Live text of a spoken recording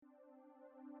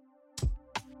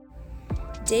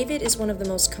David is one of the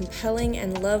most compelling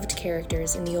and loved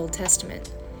characters in the Old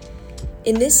Testament.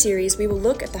 In this series, we will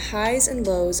look at the highs and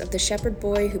lows of the shepherd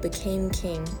boy who became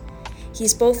king.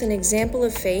 He's both an example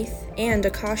of faith and a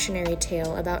cautionary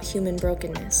tale about human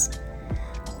brokenness.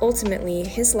 Ultimately,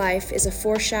 his life is a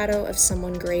foreshadow of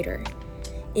someone greater.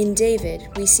 In David,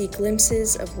 we see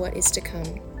glimpses of what is to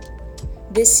come.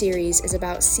 This series is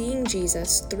about seeing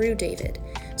Jesus through David,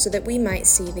 so that we might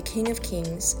see the King of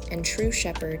Kings and true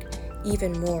shepherd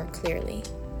even more clearly.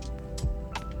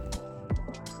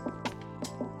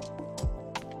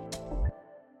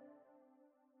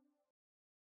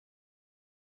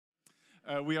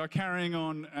 We are carrying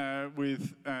on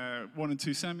with 1 and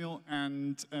 2 Samuel,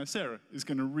 and Sarah is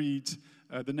going to read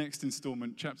the next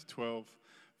installment, chapter 12,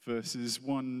 verses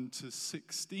 1 to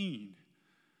 16.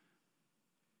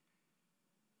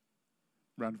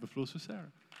 Round of applause for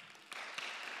Sarah.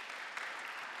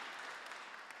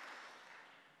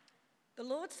 The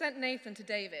Lord sent Nathan to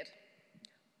David.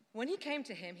 When he came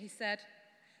to him, he said,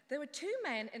 "There were two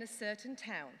men in a certain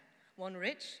town, one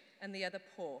rich and the other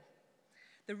poor.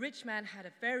 The rich man had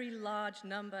a very large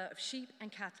number of sheep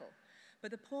and cattle,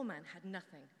 but the poor man had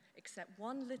nothing except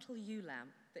one little ewe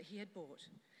lamb that he had bought.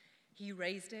 He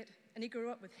raised it, and he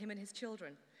grew up with him and his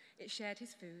children. It shared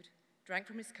his food, drank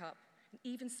from his cup, and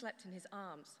even slept in his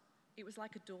arms. It was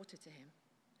like a daughter to him.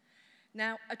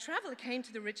 Now, a traveler came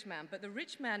to the rich man, but the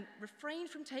rich man refrained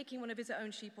from taking one of his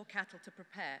own sheep or cattle to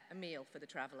prepare a meal for the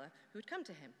traveler who had come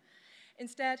to him.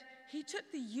 Instead, he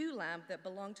took the ewe lamb that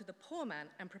belonged to the poor man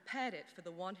and prepared it for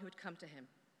the one who had come to him.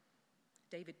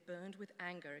 David burned with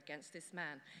anger against this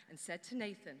man and said to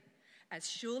Nathan, 'As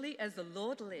surely as the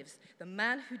Lord lives, the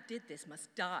man who did this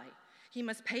must die. He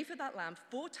must pay for that lamb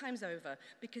 4 times over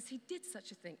because he did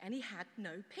such a thing and he had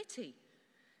no pity.'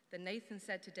 Then Nathan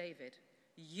said to David,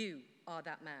 'You are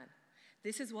that man.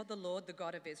 This is what the Lord, the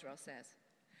God of Israel, says.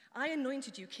 I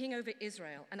anointed you king over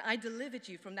Israel, and I delivered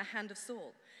you from the hand of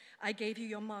Saul. I gave you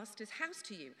your master's house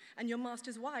to you, and your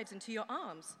master's wives into your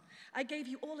arms. I gave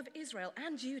you all of Israel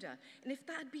and Judah, and if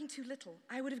that had been too little,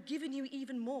 I would have given you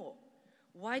even more.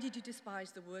 Why did you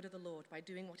despise the word of the Lord by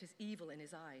doing what is evil in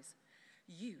his eyes?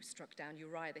 You struck down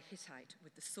Uriah the Hittite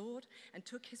with the sword and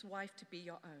took his wife to be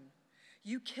your own.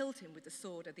 You killed him with the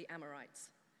sword of the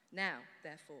Amorites. Now,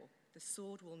 therefore, the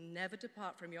sword will never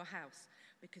depart from your house,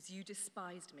 because you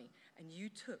despised me, and you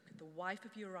took the wife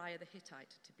of Uriah the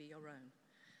Hittite to be your own.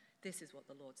 This is what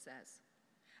the Lord says.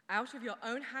 Out of your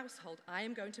own household I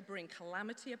am going to bring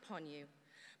calamity upon you.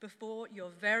 Before your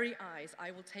very eyes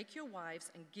I will take your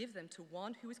wives and give them to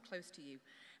one who is close to you,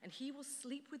 and he will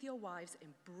sleep with your wives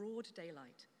in broad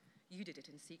daylight. You did it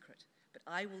in secret, but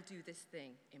I will do this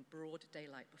thing in broad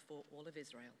daylight before all of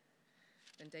Israel.'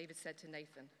 Then David said to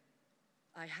Nathan,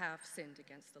 'I have sinned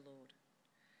against the Lord.'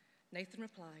 Nathan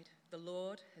replied, 'The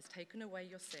Lord has taken away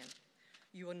your sin.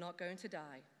 You are not going to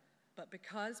die. But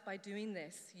because by doing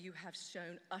this you have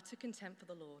shown utter contempt for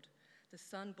the Lord, the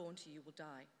son born to you will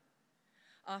die.'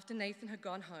 After Nathan had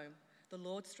gone home, the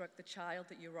Lord struck the child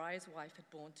that Uriah's wife had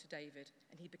borne to David,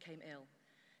 and he became ill.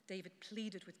 David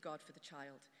pleaded with God for the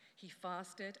child. He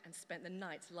fasted and spent the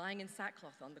nights lying in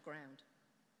sackcloth on the ground.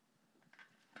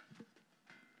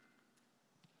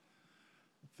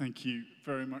 Thank you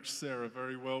very much, Sarah.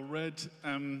 Very well read.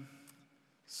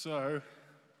 So,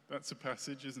 that's a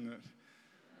passage, isn't it?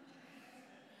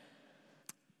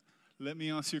 Let me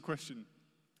ask you a question.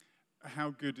 How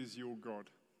good is your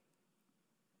God?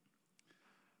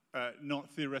 Not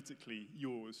theoretically,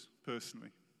 yours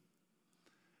personally.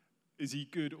 Is he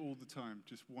good all the time,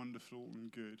 just wonderful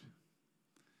and good?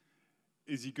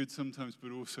 Is he good sometimes,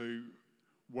 but also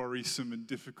worrisome and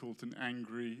difficult and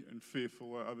angry and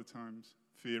fearful at other times?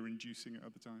 Fear-inducing at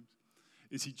other times?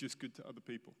 Is he just good to other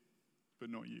people,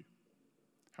 but not you?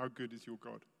 How good is your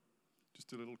God?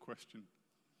 Just a little question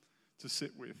to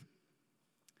sit with.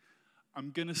 I'm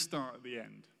going to start at the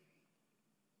end,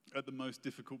 at the most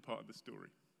difficult part of the story.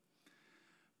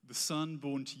 The son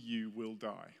born to you will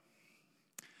die.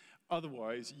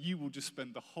 Otherwise, you will just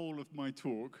spend the whole of my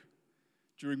talk,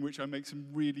 during which I make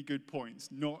some really good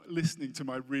points, not listening to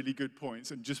my really good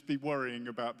points, and just be worrying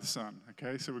about the son.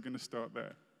 Okay, so we're going to start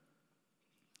there.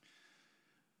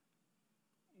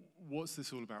 What's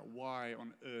this all about? Why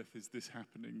on earth is this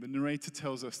happening? The narrator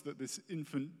tells us that this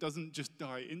infant doesn't just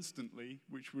die instantly,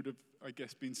 which would have, I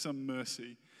guess, been some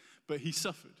mercy, but he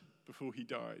suffered before he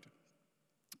died.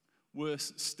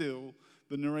 Worse still,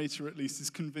 the narrator at least is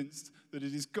convinced that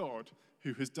it is God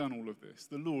who has done all of this.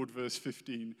 The Lord, verse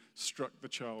 15, struck the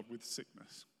child with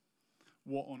sickness.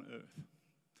 What on earth?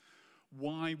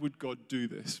 Why would God do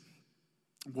this?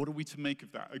 What are we to make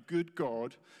of that? A good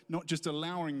God, not just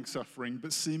allowing suffering,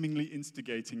 but seemingly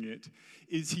instigating it.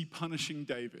 Is he punishing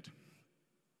David?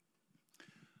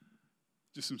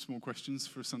 Just some small questions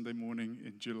for a Sunday morning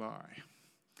in July.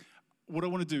 What I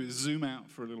want to do is zoom out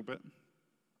for a little bit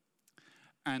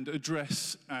and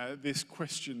address this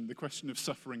question, the question of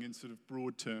suffering in sort of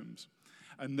broad terms.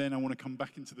 And then I want to come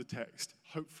back into the text,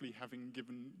 hopefully having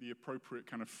given the appropriate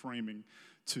kind of framing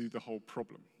to the whole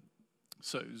problem.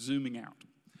 So, zooming out.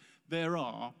 There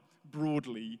are,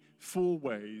 broadly, 4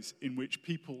 ways in which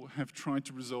people have tried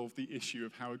to resolve the issue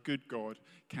of how a good God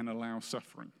can allow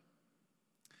suffering.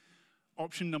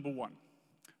 Option number 1,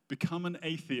 become an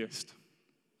atheist.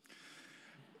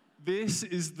 This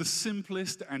is the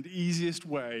simplest and easiest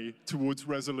way towards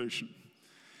resolution.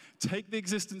 Take the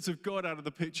existence of God out of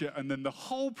the picture, and then the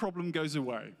whole problem goes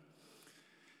away.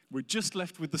 We're just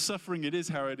left with the suffering. It is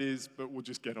how it is, but we'll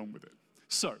just get on with it.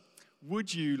 So,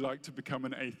 would you like to become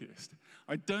an atheist?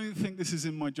 I don't think this is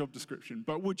in my job description,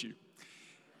 but would you?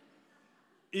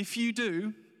 If you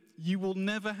do, you will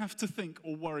never have to think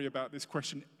or worry about this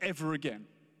question ever again.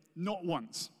 Not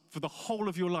once, for the whole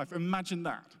of your life. Imagine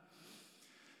that.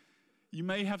 You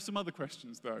may have some other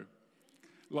questions, though,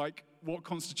 like what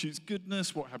constitutes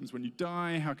goodness, what happens when you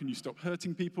die, how can you stop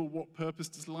hurting people, what purpose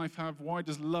does life have, why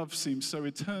does love seem so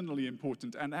eternally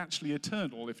important and actually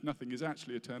eternal if nothing is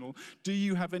actually eternal, do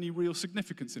you have any real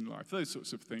significance in life, those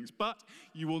sorts of things. But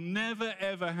you will never,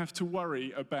 ever have to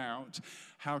worry about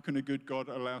how can a good God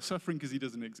allow suffering because he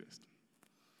doesn't exist.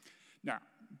 Now,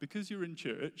 because you're in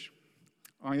church,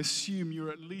 I assume you're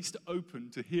at least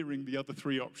open to hearing the other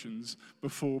 3 options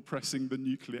before pressing the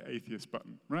nuclear atheist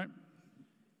button, right?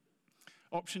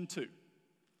 Option 2,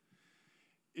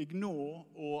 ignore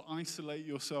or isolate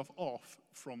yourself off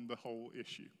from the whole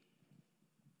issue.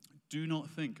 Do not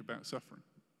think about suffering.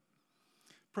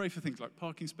 Pray for things like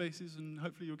parking spaces, and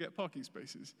hopefully you'll get parking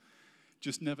spaces.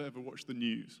 Just never ever watch the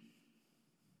news.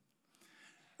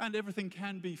 And everything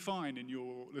can be fine in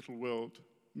your little world.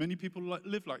 Many people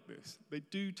live like this. They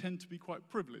do tend to be quite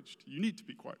privileged. You need to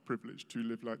be quite privileged to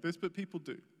live like this, but people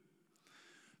do.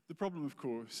 The problem, of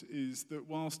course, is that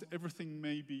whilst everything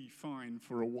may be fine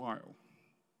for a while,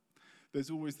 there's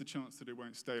always the chance that it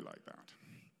won't stay like that.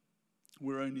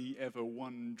 We're only ever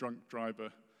one drunk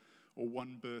driver or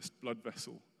one burst blood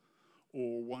vessel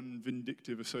or one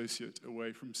vindictive associate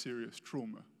away from serious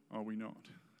trauma, are we not?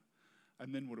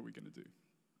 And then what are we going to do?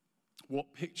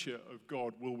 What picture of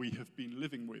God will we have been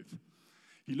living with?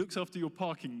 He looks after your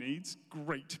parking needs,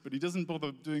 great, but he doesn't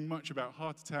bother doing much about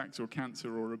heart attacks or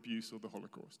cancer or abuse or the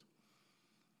Holocaust.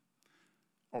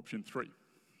 Option 3.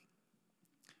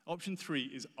 Option 3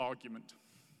 is argument.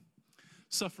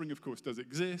 Suffering, of course, does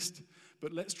exist,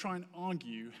 but let's try and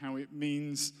argue how it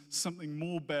means something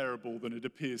more bearable than it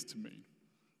appears to me.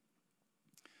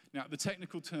 Now, the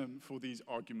technical term for these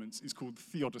arguments is called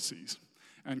theodicies,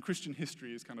 and Christian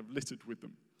history is kind of littered with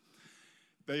them.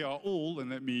 They are all, and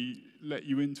let me let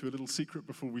you into a little secret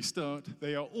before we start,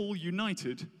 they are all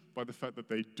united by the fact that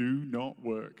they do not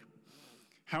work.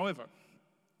 However,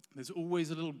 there's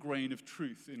always a little grain of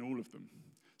truth in all of them.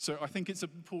 So I think it's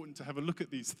important to have a look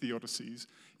at these theodicies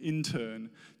in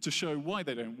turn to show why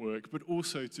they don't work, but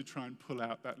also to try and pull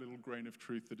out that little grain of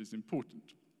truth that is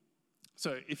important.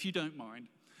 So if you don't mind,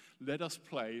 let us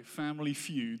play Family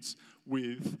Feuds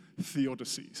with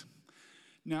theodicies.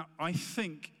 Now, I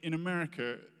think in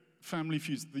America, Family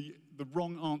Feuds, the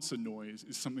wrong answer noise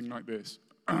is something like this.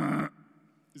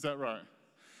 Is that right?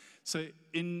 So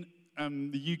in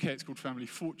the UK, it's called Family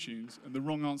Fortunes, and the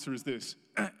wrong answer is this.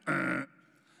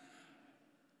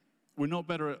 We're not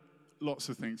better at lots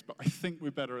of things, but I think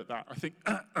we're better at that. I think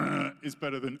is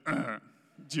better than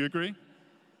Do you agree?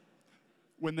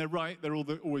 When they're right, they're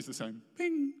always the same.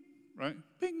 Ping, right?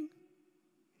 Ping.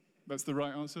 That's the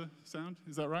right answer sound,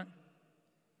 is that right?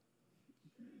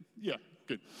 Yeah,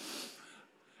 good.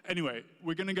 Anyway,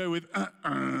 we're going to go with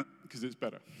because it's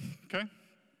better, okay?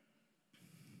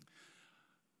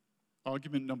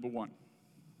 Argument number 1.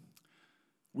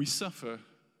 We suffer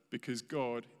because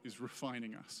God is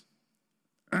refining us.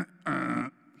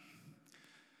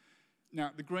 Now,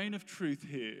 the grain of truth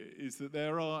here is that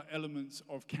there are elements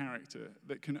of character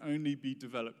that can only be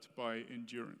developed by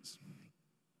endurance.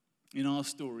 In our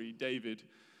story, David,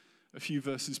 a few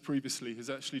verses previously, has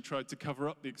actually tried to cover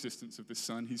up the existence of this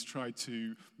son. He's tried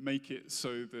to make it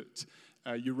so that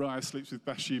Uriah sleeps with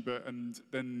Bathsheba and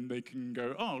then they can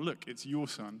go, oh, look, it's your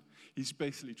son. He's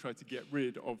basically tried to get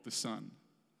rid of the son.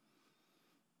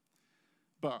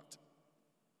 But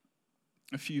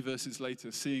a few verses later,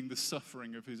 seeing the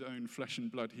suffering of his own flesh and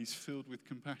blood, he's filled with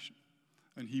compassion.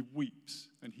 And he weeps,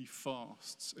 and he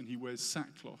fasts, and he wears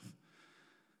sackcloth.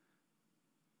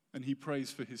 And he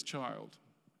prays for his child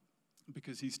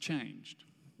because he's changed.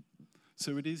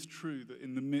 So it is true that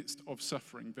in the midst of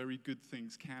suffering, very good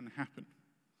things can happen.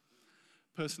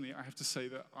 Personally, I have to say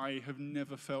that I have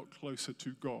never felt closer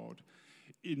to God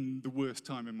in the worst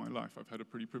time in my life. I've had a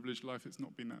pretty privileged life. It's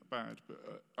not been that bad.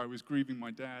 But I was grieving my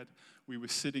dad. We were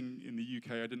sitting in the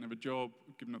UK. I didn't have a job,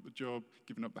 given up the job,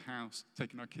 given up the house,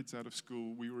 taking our kids out of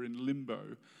school. We were in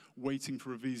limbo, waiting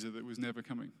for a visa that was never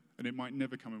coming. And it might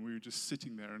never come, and we were just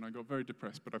sitting there, and I got very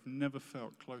depressed. But I've never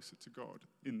felt closer to God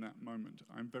in that moment.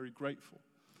 I'm very grateful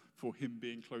for him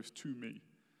being close to me.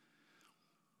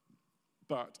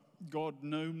 But God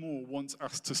no more wants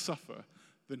us to suffer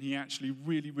than he actually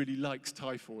really, really likes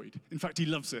typhoid. In fact, he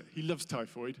loves it. He loves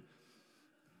typhoid.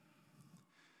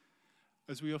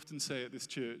 As we often say at this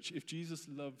church, if Jesus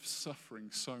loves suffering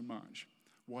so much,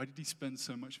 why did he spend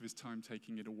so much of his time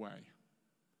taking it away?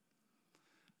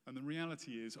 And the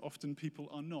reality is, often people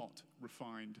are not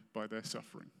refined by their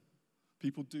suffering.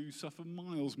 People do suffer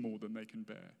miles more than they can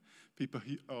bear. People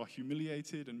are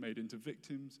humiliated and made into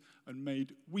victims and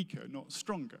made weaker, not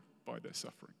stronger, by their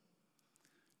suffering.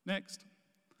 Next,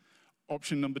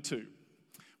 option number 2.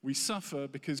 We suffer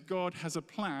because God has a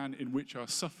plan in which our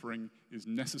suffering is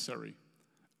necessary.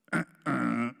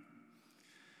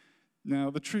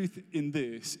 Now, the truth in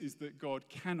this is that God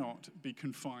cannot be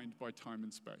confined by time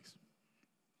and space.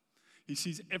 He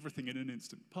sees everything in an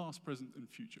instant, past, present, and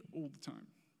future, all the time.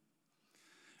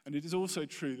 And it is also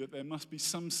true that there must be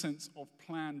some sense of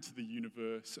plan to the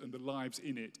universe and the lives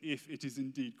in it if it is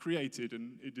indeed created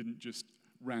and it didn't just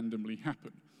randomly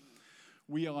happen.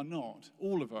 We are not,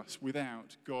 all of us,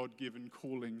 without God-given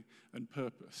calling and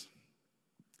purpose.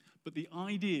 But the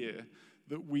idea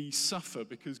that we suffer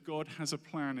because God has a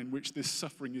plan in which this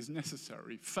suffering is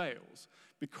necessary fails,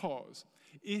 because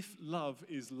if love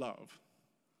is love,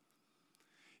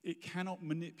 it cannot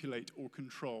manipulate or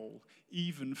control,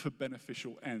 even for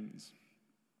beneficial ends.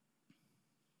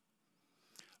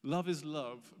 Love is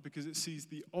love because it sees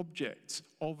the objects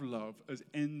of love as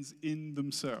ends in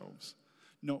themselves,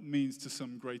 not means to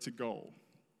some greater goal.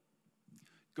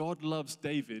 God loves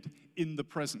David in the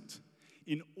present,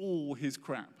 in all his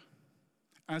crap,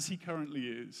 as he currently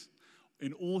is,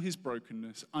 in all his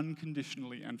brokenness,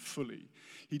 unconditionally and fully.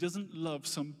 He doesn't love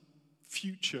some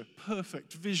future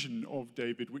perfect vision of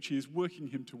David, which he is working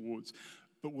him towards,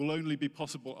 but will only be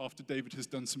possible after David has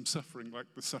done some suffering, like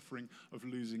the suffering of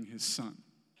losing his son.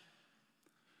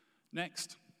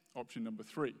 Next, option number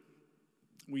 3.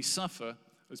 We suffer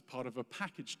as part of a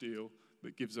package deal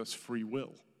that gives us free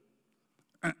will.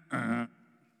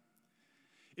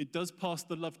 It does pass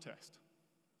the love test.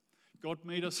 God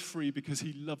made us free because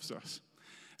he loves us,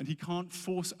 and he can't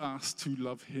force us to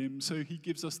love him, so he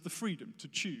gives us the freedom to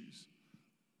choose.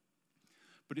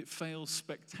 But it fails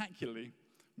spectacularly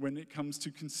when it comes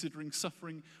to considering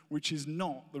suffering which is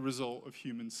not the result of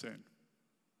human sin.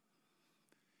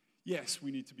 Yes,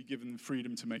 we need to be given the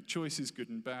freedom to make choices, good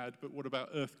and bad, but what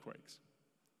about earthquakes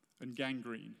and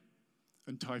gangrene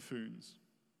and typhoons?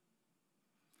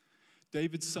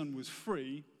 David's son was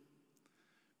free,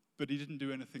 but he didn't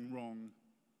do anything wrong,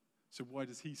 so why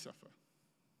does he suffer?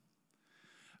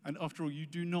 And after all, you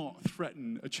do not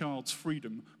threaten a child's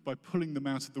freedom by pulling them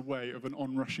out of the way of an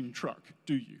onrushing truck,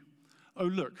 do you? Oh,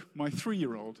 look, my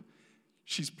 3-year-old,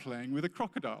 she's playing with a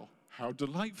crocodile. How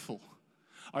delightful.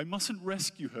 I mustn't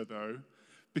rescue her, though,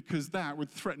 because that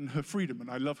would threaten her freedom, and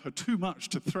I love her too much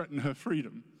to threaten her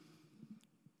freedom.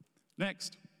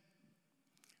 Next,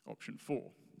 option 4.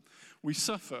 We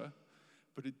suffer,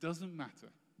 but it doesn't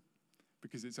matter,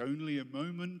 because it's only a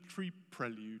momentary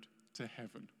prelude to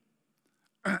heaven.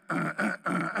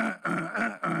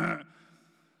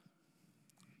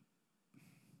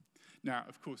 Now,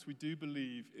 of course, we do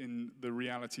believe in the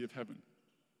reality of heaven,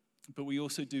 but we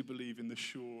also do believe in the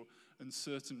sure and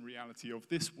certain reality of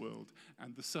this world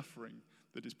and the suffering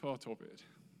that is part of it.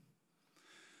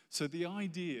 So the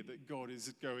idea that God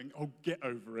is going, oh, get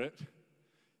over it,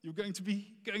 you're going to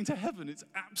be going to heaven, it's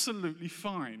absolutely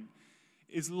fine,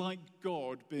 is like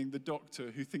God being the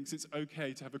doctor who thinks it's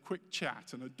okay to have a quick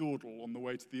chat and a dawdle on the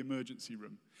way to the emergency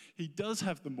room. He does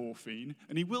have the morphine,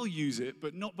 and he will use it,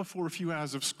 but not before a few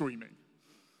hours of screaming.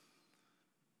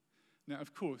 Now,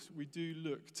 of course, we do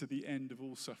look to the end of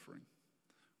all suffering,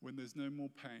 when there's no more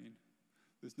pain,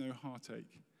 there's no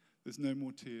heartache, there's no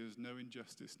more tears, no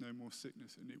injustice, no more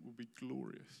sickness, and it will be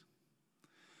glorious.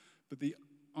 But the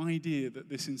idea that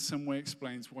this in some way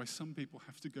explains why some people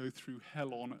have to go through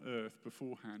hell on earth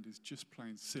beforehand is just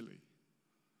plain silly.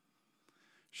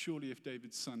 Surely if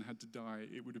David's son had to die,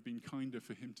 it would have been kinder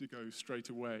for him to go straight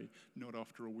away, not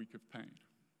after a week of pain.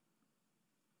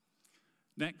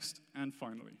 Next, and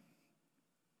finally,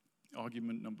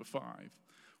 Argument number 5.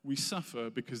 We suffer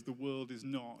because the world is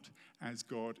not as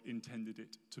God intended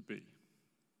it to be.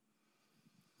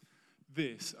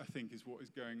 This, I think, is what is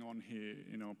going on here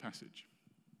in our passage.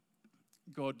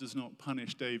 God does not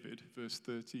punish David. Verse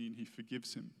 13, he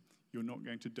forgives him. You're not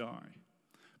going to die.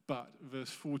 But, verse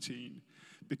 14,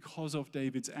 because of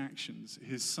David's actions,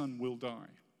 his son will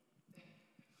die.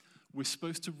 We're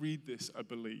supposed to read this, I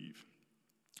believe,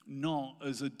 not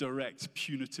as a direct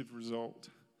punitive result,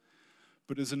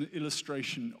 but as an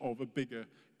illustration of a bigger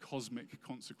cosmic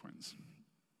consequence.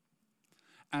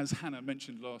 As Hannah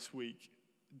mentioned last week,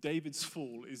 David's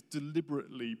fall is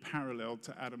deliberately paralleled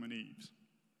to Adam and Eve's.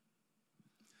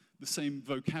 The same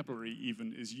vocabulary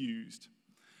even is used.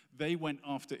 They went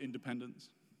after independence.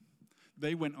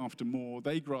 They went after more.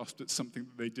 They grasped at something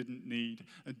that they didn't need,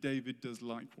 and David does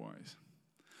likewise.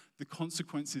 The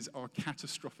consequences are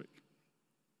catastrophic,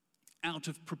 out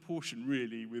of proportion,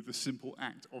 really, with the simple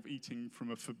act of eating from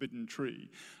a forbidden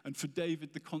tree. And for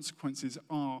David, the consequences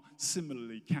are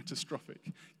similarly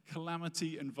catastrophic.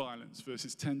 Calamity and violence,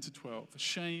 verses 10 to 12,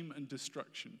 shame and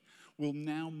destruction will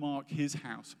now mark his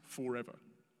house forever.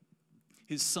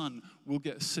 His son will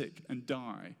get sick and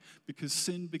die because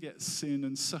sin begets sin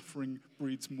and suffering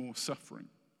breeds more suffering.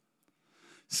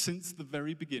 Since the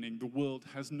very beginning, the world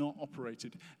has not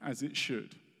operated as it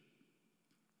should.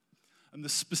 And the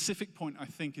specific point, I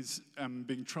think, is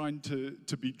being trying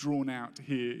to be drawn out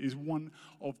here is one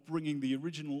of bringing the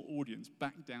original audience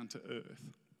back down to earth.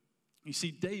 You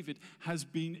see, David has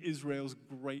been Israel's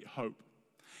great hope.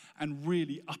 And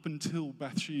really, up until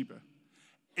Bathsheba,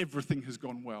 everything has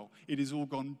gone well. It has all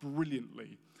gone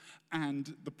brilliantly.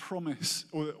 And the promise,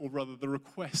 or rather the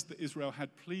request that Israel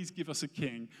had, please give us a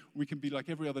king, we can be like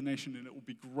every other nation and it will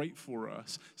be great for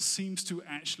us, seems to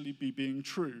actually be being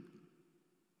true.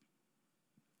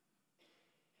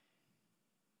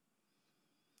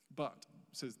 But,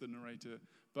 says the narrator,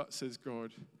 but, says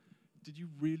God, did you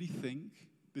really think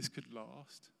this could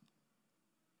last?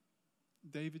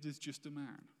 David is just a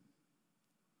man.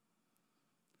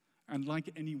 And like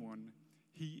anyone,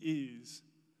 he is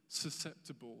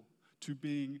susceptible to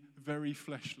being very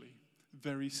fleshly,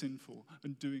 very sinful,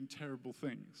 and doing terrible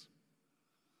things.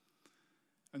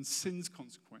 And sin's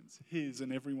consequence, his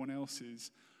and everyone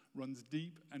else's, runs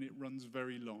deep and it runs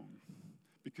very long.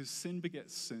 Because sin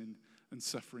begets sin and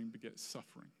suffering begets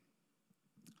suffering.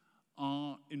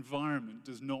 Our environment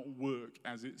does not work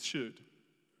as it should.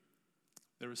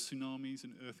 There are tsunamis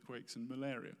and earthquakes and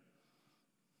malaria.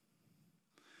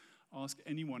 Ask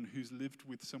anyone who's lived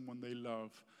with someone they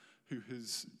love who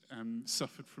has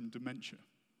suffered from dementia,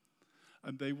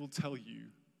 and they will tell you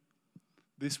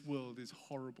this world is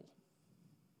horrible.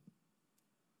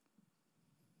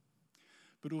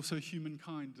 But also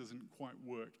humankind doesn't quite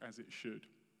work as it should.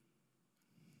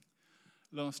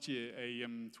 Last year, a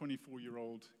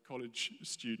 24-year-old college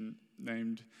student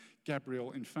named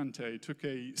Gabriel Infante took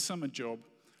a summer job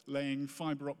laying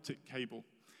fiber optic cable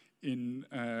in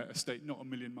a state not a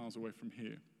million miles away from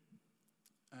here.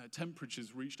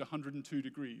 Temperatures reached 102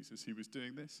 degrees as he was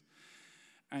doing this,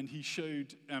 and he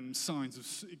showed signs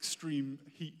of extreme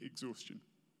heat exhaustion.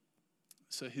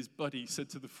 So his buddy said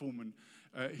to the foreman,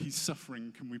 he's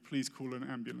suffering, can we please call an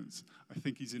ambulance? I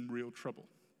think he's in real trouble.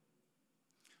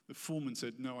 The foreman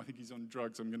said, no, I think he's on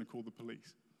drugs, I'm going to call the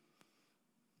police.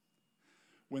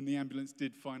 When the ambulance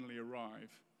did finally arrive,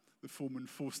 the foreman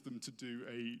forced them to do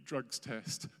a drugs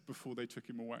test before they took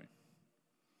him away.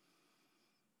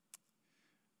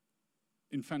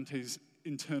 Infante's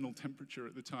internal temperature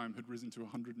at the time had risen to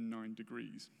 109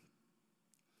 degrees.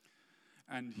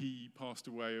 And he passed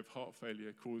away of heart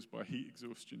failure caused by heat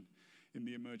exhaustion in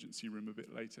the emergency room a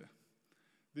bit later.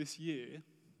 This year,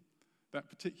 that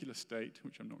particular state,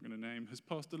 which I'm not going to name, has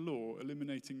passed a law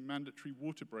eliminating mandatory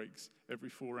water breaks every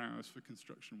 4 hours for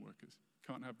construction workers.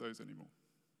 Can't have those anymore.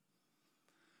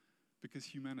 Because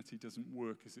humanity doesn't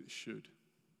work as it should.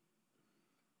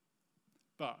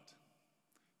 But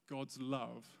God's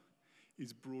love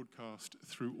is broadcast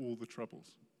through all the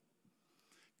troubles.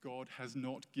 God has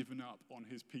not given up on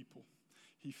his people.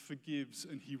 He forgives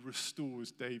and he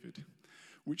restores David,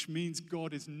 which means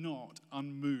God is not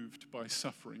unmoved by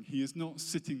suffering. He is not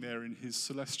sitting there in his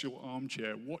celestial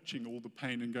armchair watching all the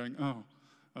pain and going, oh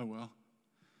well.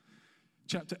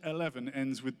 Chapter 11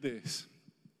 ends with this.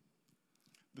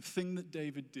 The thing that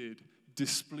David did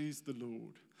displeased the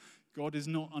Lord. God is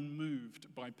not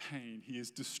unmoved by pain. He is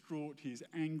distraught. He is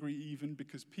angry even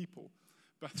because people,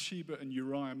 Bathsheba and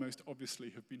Uriah most obviously,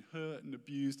 have been hurt and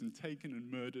abused and taken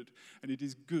and murdered. And it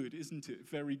is good, isn't it?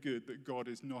 Very good that God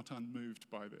is not unmoved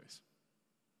by this.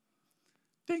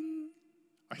 Ding!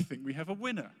 I think we have a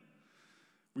winner.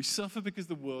 We suffer because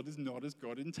the world is not as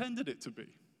God intended it to be.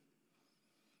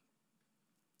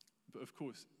 But of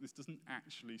course, this doesn't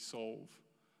actually solve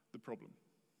the problem.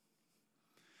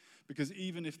 Because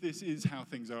even if this is how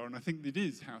things are, and I think it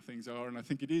is how things are, and I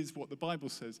think it is what the Bible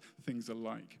says things are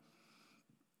like,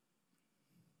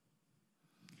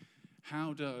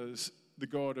 how does the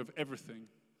God of everything,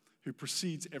 who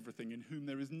precedes everything, in whom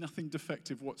there is nothing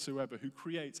defective whatsoever, who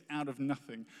creates out of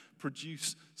nothing,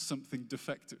 produce something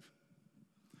defective?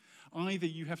 Either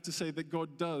you have to say that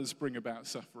God does bring about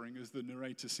suffering, as the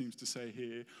narrator seems to say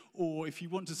here, or if you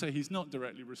want to say he's not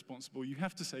directly responsible, you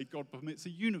have to say God permits a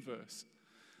universe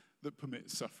that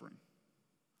permits suffering.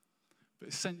 But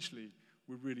essentially,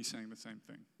 we're really saying the same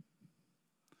thing.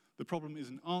 The problem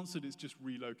isn't answered, it's just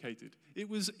relocated. It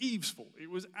was Eve's fault, it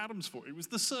was Adam's fault, it was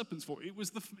the serpent's fault, it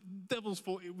was the devil's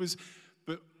fault,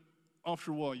 but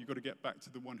after a while you've got to get back to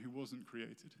the one who wasn't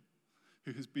created,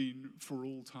 who has been for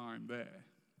all time there.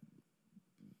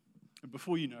 And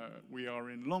before you know it, we are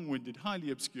in long-winded,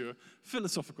 highly obscure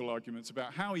philosophical arguments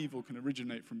about how evil can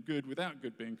originate from good without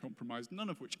good being compromised, none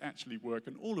of which actually work,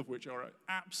 and all of which are at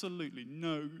absolutely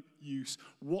no use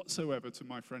whatsoever to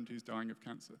my friend who's dying of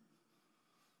cancer.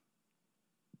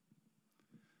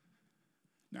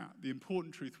 Now, the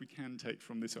important truth we can take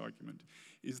from this argument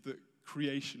is that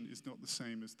creation is not the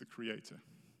same as the Creator.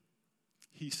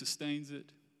 He sustains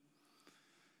it,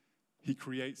 He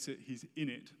creates it, He's in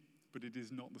it, but it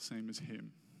is not the same as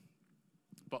Him.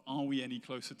 But are we any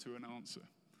closer to an answer?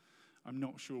 I'm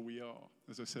not sure we are.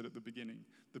 As I said at the beginning,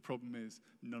 the problem is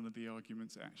none of the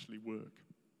arguments actually work.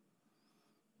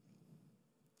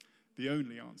 The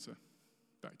only answer,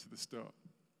 back to the start,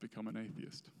 become an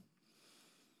atheist.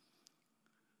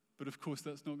 But of course,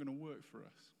 that's not going to work for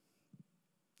us.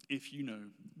 If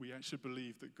we actually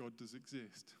believe that God does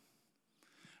exist.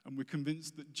 And we're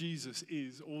convinced that Jesus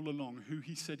is all along who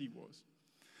He said He was.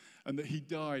 And that He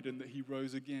died and that He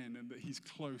rose again and that He's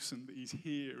close and that He's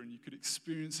here and you could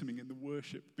experience Him in the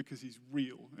worship because He's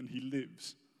real and He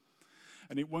lives.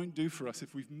 And it won't do for us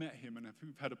if we've met Him and if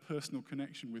we've had a personal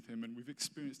connection with Him and we've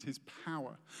experienced His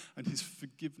power and His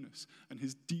forgiveness and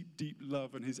His deep, deep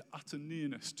love and His utter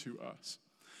nearness to us.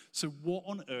 So what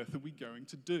on earth are we going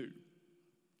to do?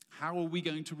 How are we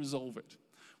going to resolve it?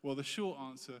 Well, the short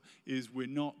answer is we're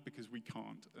not, because we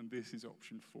can't, and this is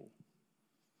option 4.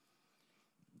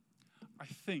 I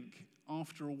think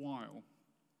after a while,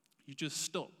 you just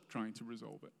stop trying to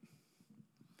resolve it.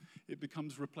 It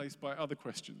becomes replaced by other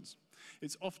questions.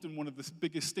 It's often one of the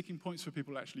biggest sticking points for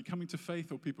people actually coming to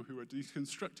faith or people who are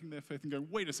deconstructing their faith and go,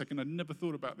 wait a second, I never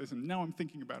thought about this, and now I'm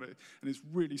thinking about it, and it's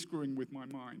really screwing with my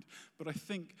mind. But I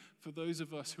think for those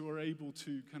of us who are able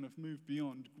to kind of move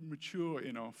beyond, mature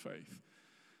in our faith,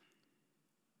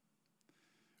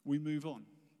 we move on.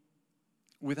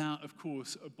 Without, of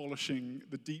course, abolishing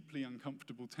the deeply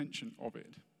uncomfortable tension of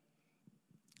it.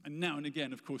 And now and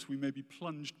again, of course, we may be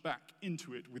plunged back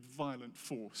into it with violent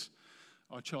force.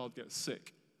 Our child gets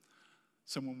sick.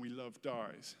 Someone we love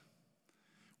dies.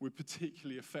 We're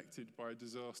particularly affected by a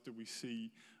disaster we see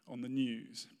on the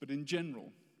news. But in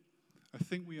general, I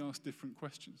think we ask different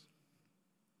questions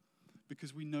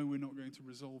because we know we're not going to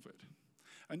resolve it.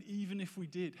 And even if we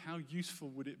did, how useful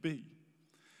would it be?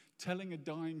 Telling a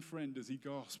dying friend as he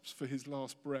gasps for his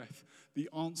last breath the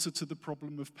answer to the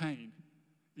problem of pain.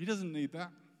 He doesn't need that.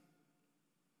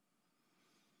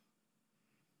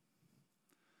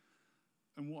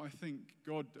 And what I think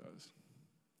God does,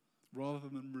 rather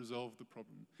than resolve the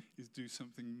problem, is do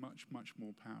something much, much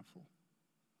more powerful.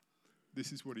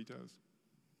 This is what He does.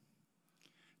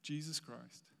 Jesus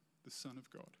Christ, the Son of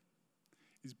God,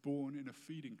 is born in a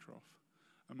feeding trough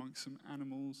amongst some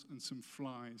animals and some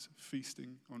flies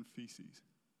feasting on feces.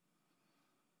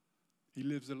 He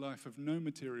lives a life of no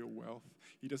material wealth.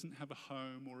 He doesn't have a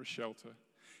home or a shelter.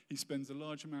 He spends a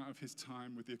large amount of his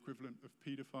time with the equivalent of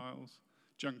pedophiles,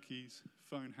 junkies,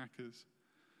 phone hackers,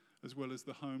 as well as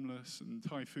the homeless and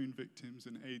typhoon victims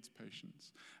and AIDS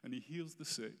patients. And he heals the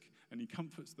sick, and he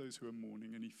comforts those who are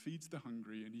mourning, and he feeds the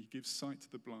hungry, and he gives sight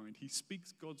to the blind. He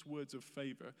speaks God's words of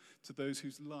favor to those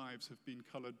whose lives have been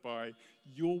colored by,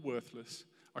 you're worthless,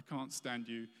 I can't stand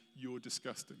you, you're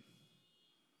disgusting.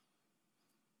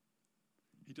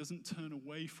 He doesn't turn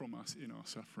away from us in our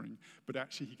suffering, but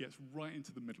actually he gets right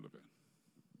into the middle of it.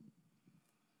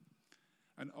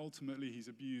 And ultimately, he's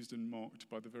abused and mocked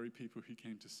by the very people he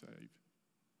came to save.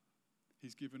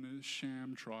 He's given a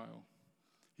sham trial.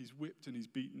 He's whipped and he's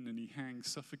beaten and he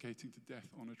hangs suffocating to death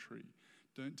on a tree.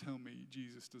 Don't tell me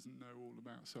Jesus doesn't know all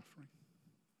about suffering.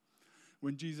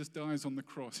 When Jesus dies on the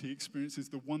cross, he experiences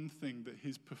the one thing that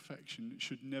his perfection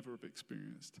should never have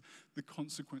experienced, the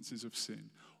consequences of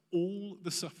sin. all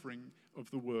the suffering of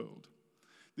the world.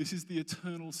 This is the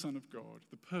eternal Son of God,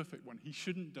 the perfect one. He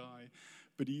shouldn't die,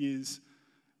 but he is,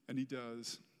 and he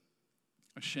does,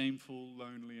 a shameful,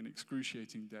 lonely, and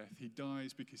excruciating death. He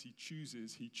dies because he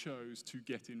chose to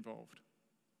get involved.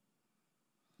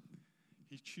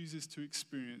 He chooses to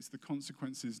experience the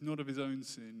consequences not of his own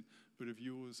sin, but of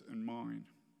yours and mine,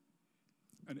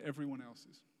 and everyone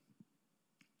else's.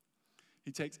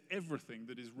 He takes everything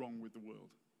that is wrong with the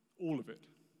world, all of it.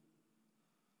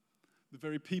 The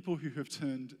very people who have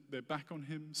turned their back on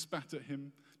him, spat at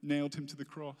him, nailed him to the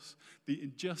cross, the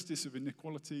injustice of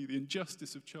inequality, the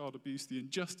injustice of child abuse, the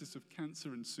injustice of cancer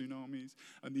and tsunamis,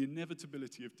 and the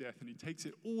inevitability of death. And he takes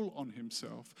it all on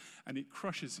himself, and it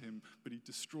crushes him, but he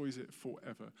destroys it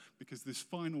forever. Because his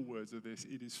final words are this: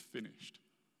 it is finished.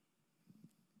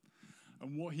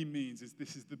 And what he means is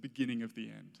this is the beginning of the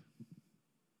end.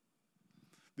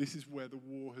 This is where the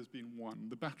war has been won.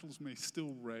 The battles may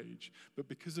still rage, but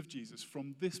because of Jesus,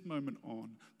 from this moment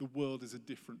on, the world is a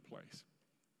different place.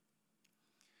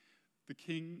 The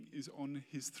king is on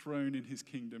his throne in his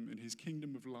kingdom, and his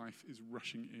kingdom of life is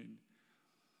rushing in.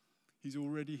 He's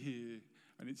already here,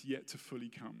 and it's yet to fully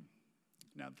come.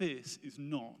 Now, this is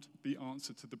not the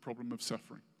answer to the problem of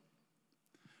suffering,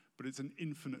 but it's an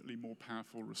infinitely more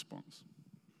powerful response.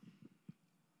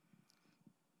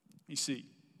 You see,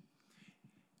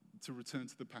 to return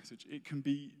to the passage, it can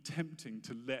be tempting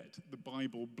to let the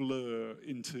Bible blur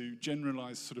into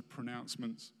generalized sort of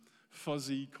pronouncements,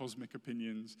 fuzzy cosmic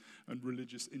opinions, and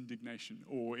religious indignation,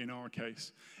 or in our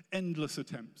case, endless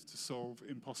attempts to solve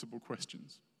impossible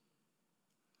questions.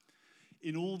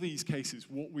 In all these cases,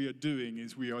 what we are doing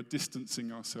is we are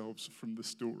distancing ourselves from the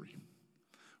story.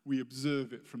 We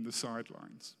observe it from the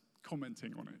sidelines,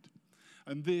 commenting on it.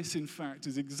 And this, in fact,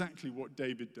 is exactly what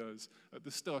David does at the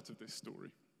start of this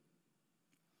story.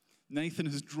 Nathan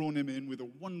has drawn him in with a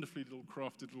wonderfully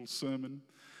crafted little sermon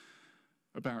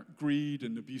about greed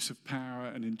and abuse of power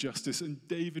and injustice, and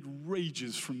David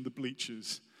rages from the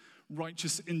bleachers,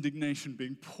 righteous indignation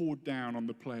being poured down on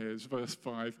the players. Verse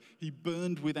 5, he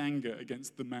burned with anger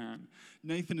against the man.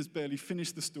 Nathan has barely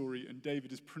finished the story, and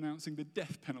David is pronouncing the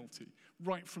death penalty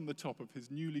right from the top of his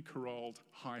newly corralled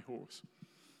high horse.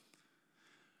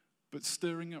 But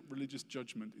stirring up religious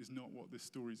judgment is not what this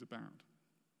story is about.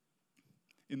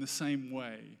 In the same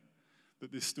way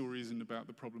that this story isn't about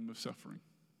the problem of suffering.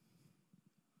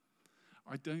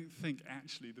 I don't think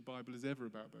actually the Bible is ever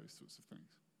about those sorts of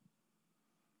things.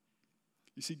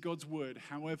 You see, God's word,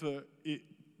 however it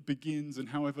begins and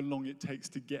however long it takes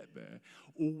to get there,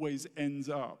 always ends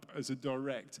up as a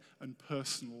direct and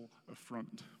personal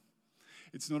affront.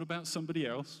 It's not about somebody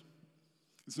else.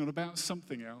 It's not about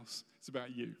something else. It's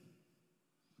about you.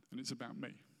 And it's about me.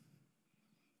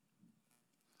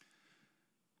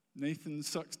 Nathan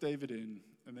sucks David in,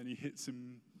 and then he hits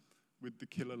him with the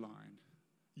killer line.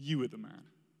 You are the man.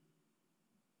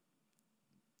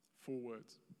 4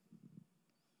 words.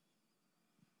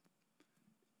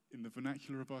 In the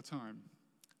vernacular of our time,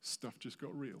 stuff just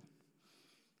got real.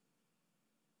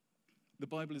 The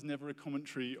Bible is never a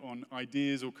commentary on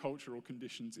ideas or culture or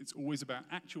conditions. It's always about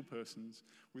actual persons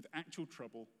with actual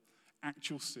trouble,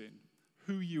 actual sin,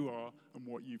 who you are and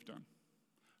what you've done,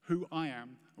 who I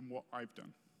am and what I've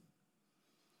done.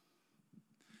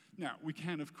 Now, we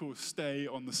can, of course, stay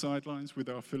on the sidelines with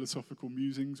our philosophical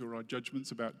musings or our judgments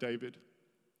about David.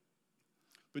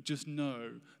 But just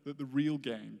know that the real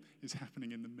game is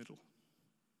happening in the middle.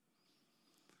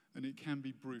 And it can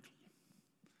be brutal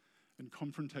and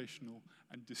confrontational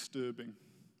and disturbing.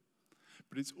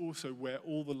 But it's also where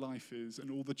all the life is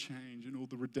and all the change and all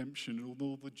the redemption and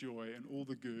all the joy and all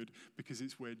the good, because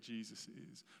it's where Jesus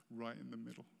is, right in the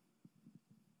middle.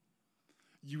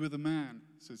 You are the man,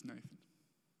 says Nathan.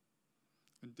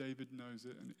 And David knows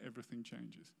it, and everything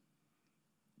changes.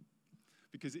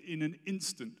 Because in an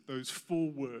instant, those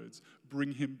 4 words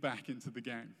bring him back into the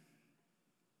game.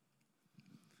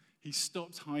 He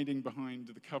stops hiding behind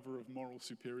the cover of moral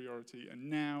superiority,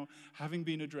 and now, having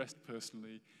been addressed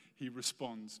personally, he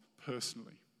responds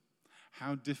personally.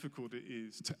 How difficult it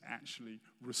is to actually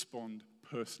respond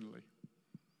personally.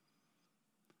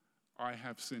 I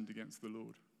have sinned against the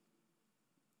Lord.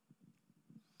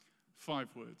 5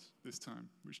 words this time,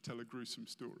 which tell a gruesome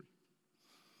story.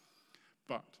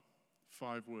 But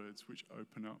 5 words which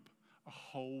open up a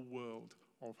whole world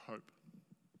of hope.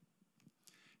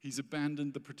 He's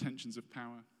abandoned the pretensions of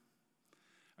power,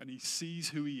 and he sees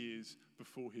who he is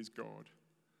before his God,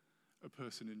 a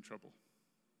person in trouble.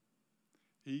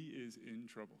 He is in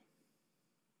trouble.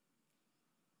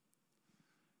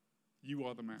 You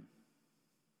are the man.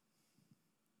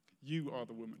 You are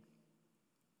the woman.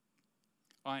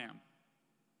 I am.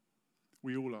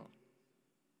 We all are.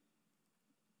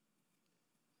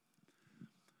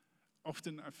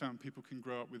 Often I've found people can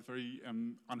grow up with very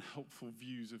unhelpful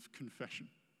views of confession.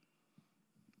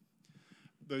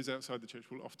 Those outside the church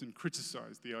will often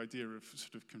criticize the idea of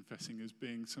sort of confessing as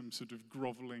being some sort of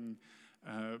groveling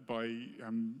by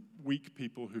weak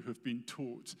people who have been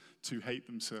taught to hate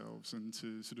themselves and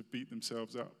to sort of beat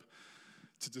themselves up,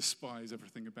 to despise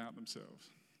everything about themselves.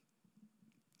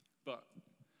 But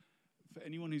for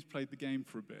anyone who's played the game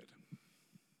for a bit,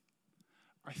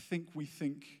 I think we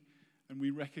think and we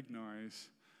recognize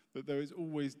that though it's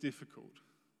always difficult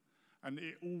and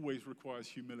it always requires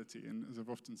humility, and as I've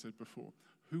often said before,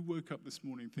 who woke up this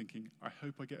morning thinking, I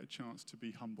hope I get a chance to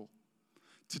be humble?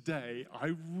 Today,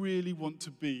 I really want to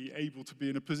be able to be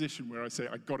in a position where I say,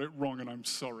 I got it wrong and I'm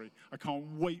sorry. I can't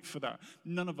wait for that.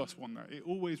 None of us want that. It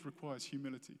always requires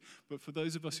humility. But for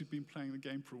those of us who've been playing the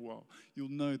game for a while, you'll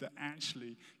know that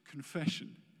actually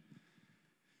confession,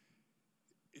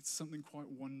 it's something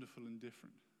quite wonderful and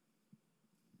different.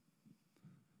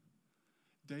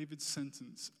 David's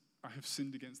sentence, I have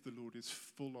sinned against the Lord, is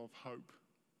full of hope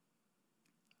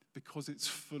because it's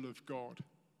full of God.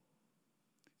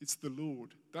 It's the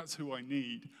Lord. That's who I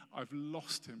need. I've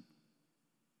lost him.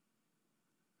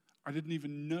 I didn't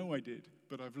even know I did,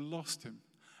 but I've lost him,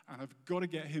 and I've got to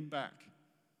get him back.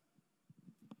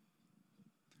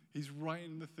 He's right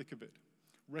in the thick of it,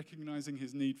 recognizing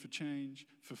his need for change,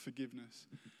 for forgiveness,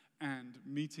 and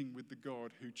meeting with the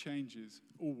God who changes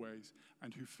always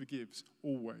and who forgives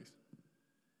always.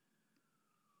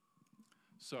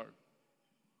 So,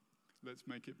 let's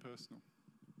make it personal.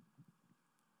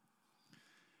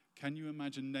 Can you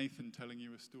imagine Nathan telling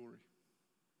you a story?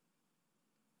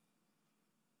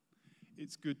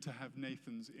 It's good to have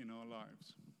Nathans in our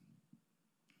lives.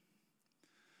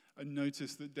 And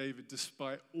notice that David,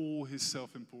 despite all his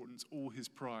self-importance, all his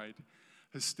pride,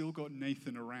 has still got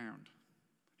Nathan around.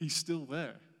 He's still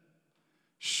there.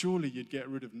 Surely you'd get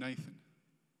rid of Nathan.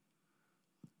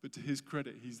 But to his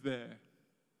credit, he's there.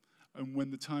 And when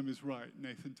the time is right,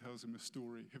 Nathan tells him a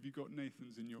story. Have you got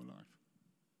Nathans in your life?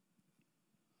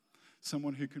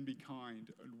 Someone who can be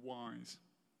kind and wise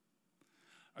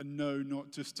and know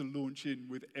not just to launch in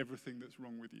with everything that's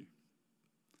wrong with you,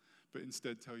 but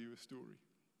instead tell you a story.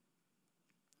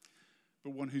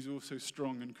 But one who's also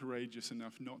strong and courageous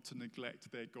enough not to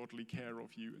neglect their godly care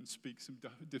of you and speak some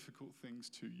difficult things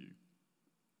to you.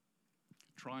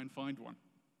 Try and find one.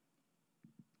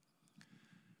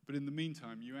 But in the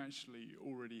meantime, you actually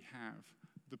already have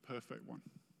the perfect one.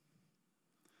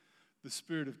 The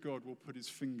Spirit of God will put his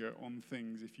finger on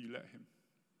things if you let him.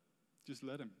 Just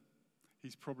let him.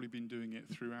 He's probably been doing it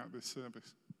throughout this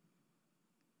service.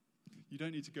 You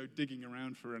don't need to go digging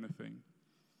around for anything.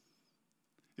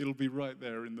 It'll be right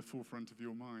there in the forefront of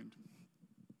your mind.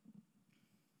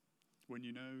 When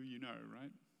you know,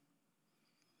 right?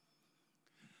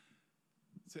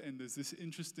 To end, there's this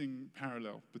interesting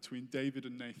parallel between David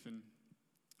and Nathan,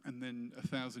 and then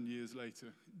 1,000 years later,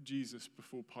 Jesus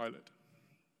before Pilate.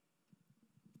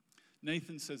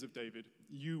 Nathan says of David,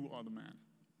 you are the man.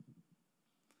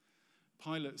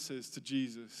 Pilate says to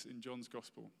Jesus in John's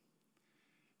Gospel,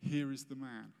 here is the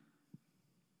man.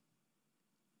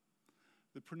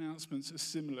 The pronouncements are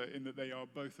similar in that they are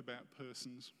both about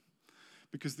persons,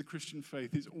 because the Christian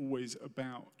faith is always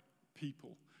about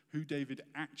people, who David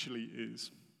actually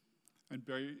is, and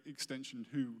by extension,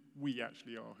 who we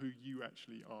actually are, who you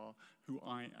actually are, who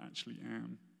I actually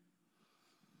am,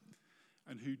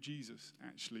 and who Jesus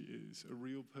actually is, a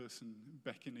real person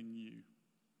beckoning you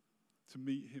to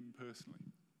meet him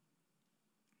personally.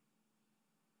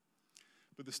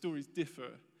 But the stories differ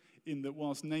in that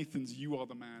whilst Nathan's "you are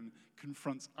the man"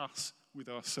 confronts us with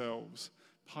ourselves,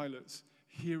 Pilate's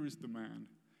 "here is the man"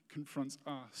 confronts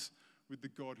us with the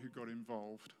God who got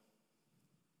involved,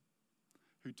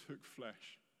 who took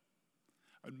flesh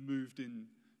and moved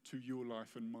into your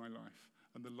life and my life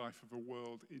and the life of a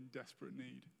world in desperate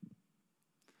need.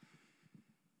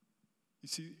 You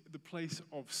see, the place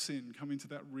of sin, coming to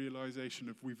that realization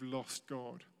of we've lost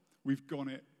God, we've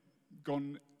gone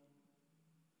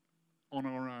on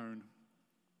our own,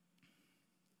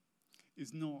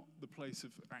 is not the place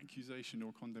of accusation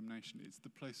or condemnation. It's the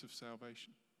place of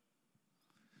salvation.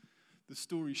 The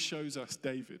story shows us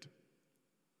David,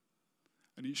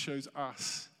 and it shows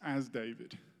us as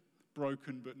David,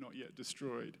 broken but not yet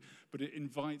destroyed. But it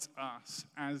invites us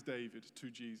as David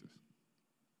to Jesus.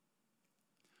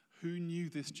 Who knew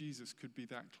this Jesus could be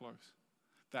that close,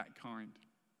 that kind,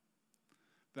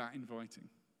 that inviting?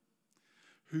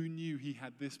 Who knew he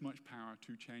had this much power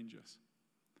to change us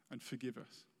and forgive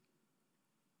us?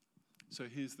 So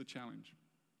here's the challenge.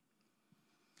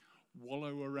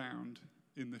 wallow around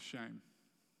in the shame,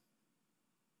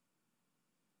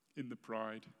 in the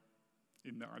pride,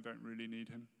 in that I don't really need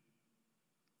him.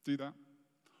 Do that.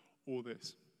 Or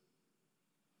this.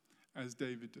 As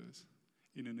David does,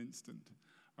 in an instant,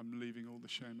 I'm leaving all the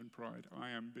shame and pride. I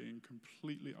am being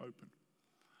completely open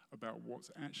about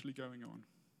what's actually going on.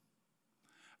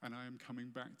 And I am coming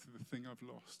back to the thing I've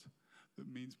lost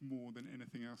that means more than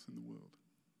anything else in the world.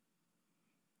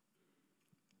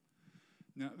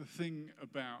 Now, the thing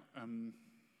about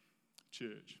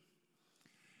church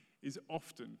is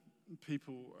often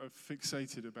people are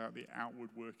fixated about the outward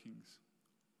workings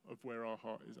of where our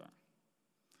heart is at.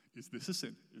 Is this a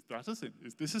sin? Is that a sin?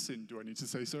 Is this a sin? Do I need to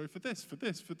say sorry for this, for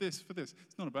this, for this, for this?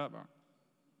 It's not about that.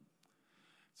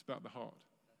 It's about the heart.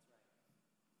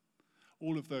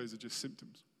 All of those are just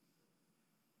symptoms.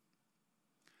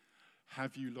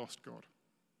 Have you lost God?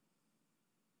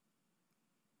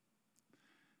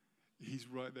 He's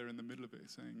right there in the middle of it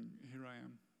saying, here I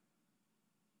am,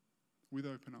 with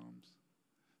open arms,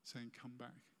 saying, come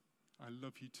back. I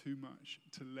love you too much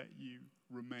to let you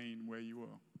remain where you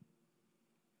are.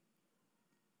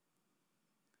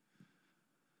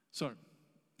 So,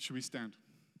 should we stand?